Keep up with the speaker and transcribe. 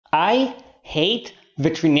I hate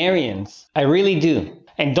veterinarians. I really do.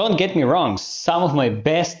 And don't get me wrong, some of my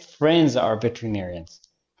best friends are veterinarians.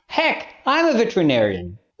 Heck, I'm a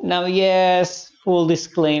veterinarian. Now, yes, full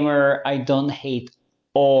disclaimer, I don't hate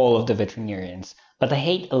all of the veterinarians, but I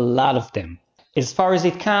hate a lot of them, as far as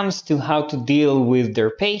it comes to how to deal with their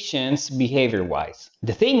patients behavior-wise.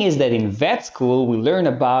 The thing is that in vet school, we learn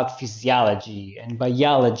about physiology and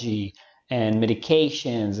biology and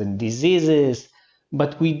medications and diseases,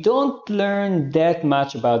 but we don't learn that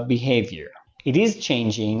much about behavior. It is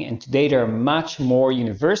changing, and today there are much more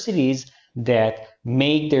universities that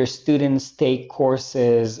make their students take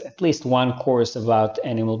courses, at least one course about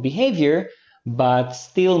animal behavior, but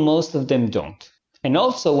still most of them don't. And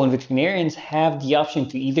also, when veterinarians have the option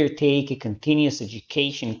to either take a continuous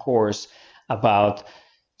education course about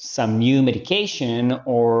some new medication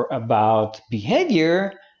or about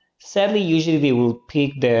behavior, sadly, usually they will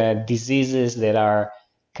pick the diseases that are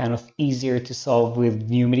kind of easier to solve with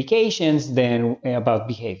new medications than about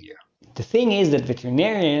behavior. The thing is that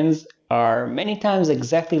veterinarians are many times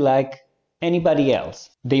exactly like anybody else.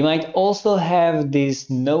 They might also have these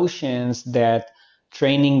notions that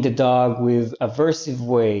training the dog with aversive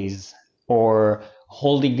ways, or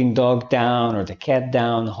holding the dog down or the cat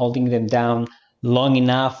down, holding them down long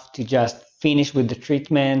enough to just finish with the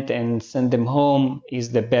treatment and send them home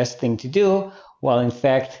is the best thing to do, while in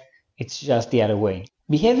fact it's just the other way.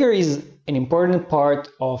 Behavior is an important part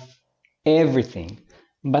of everything,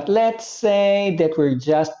 but let's say that we're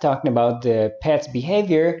just talking about the pet's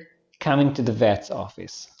behavior coming to the vet's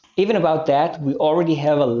office. Even about that, we already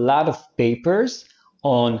have a lot of papers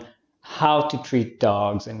on how to treat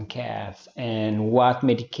dogs and cats and what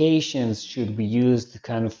medications should be used to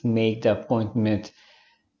kind of make the appointment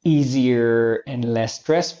easier and less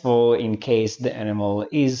stressful in case the animal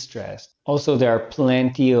is stressed. Also, there are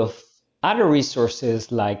plenty of other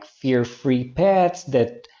resources like Fear-Free Pets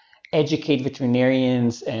that educate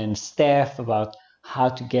veterinarians and staff about how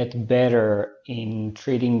to get better in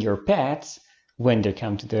treating your pets when they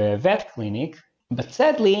come to the vet clinic. But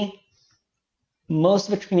sadly, most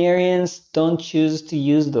veterinarians don't choose to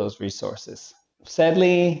use those resources.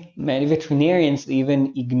 Sadly, many veterinarians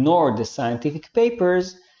even ignore the scientific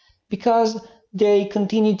papers because they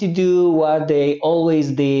continue to do what they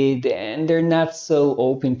always did and they're not so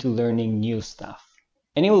open to learning new stuff.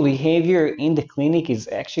 Animal behavior in the clinic is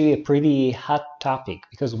actually a pretty hot topic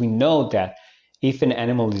because we know that if an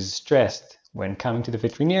animal is stressed when coming to the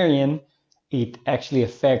veterinarian, it actually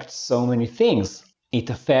affects so many things. It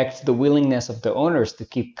affects the willingness of the owners to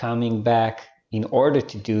keep coming back in order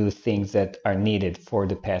to do things that are needed for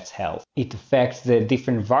the pet's health. It affects the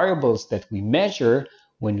different variables that we measure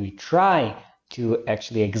when we try to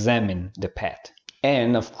actually examine the pet.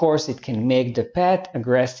 And of course, it can make the pet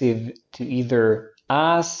aggressive to either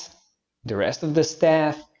us, the rest of the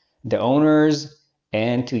staff, the owners,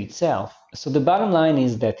 and to itself. So the bottom line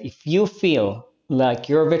is that if you feel like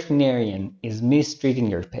your veterinarian is mistreating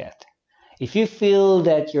your pet, if you feel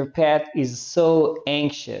that your pet is so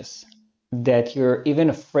anxious that you're even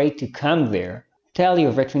afraid to come there, tell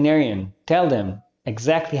your veterinarian, tell them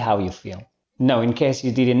exactly how you feel. Now, in case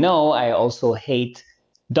you didn't know, I also hate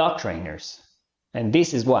dog trainers. And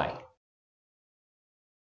this is why.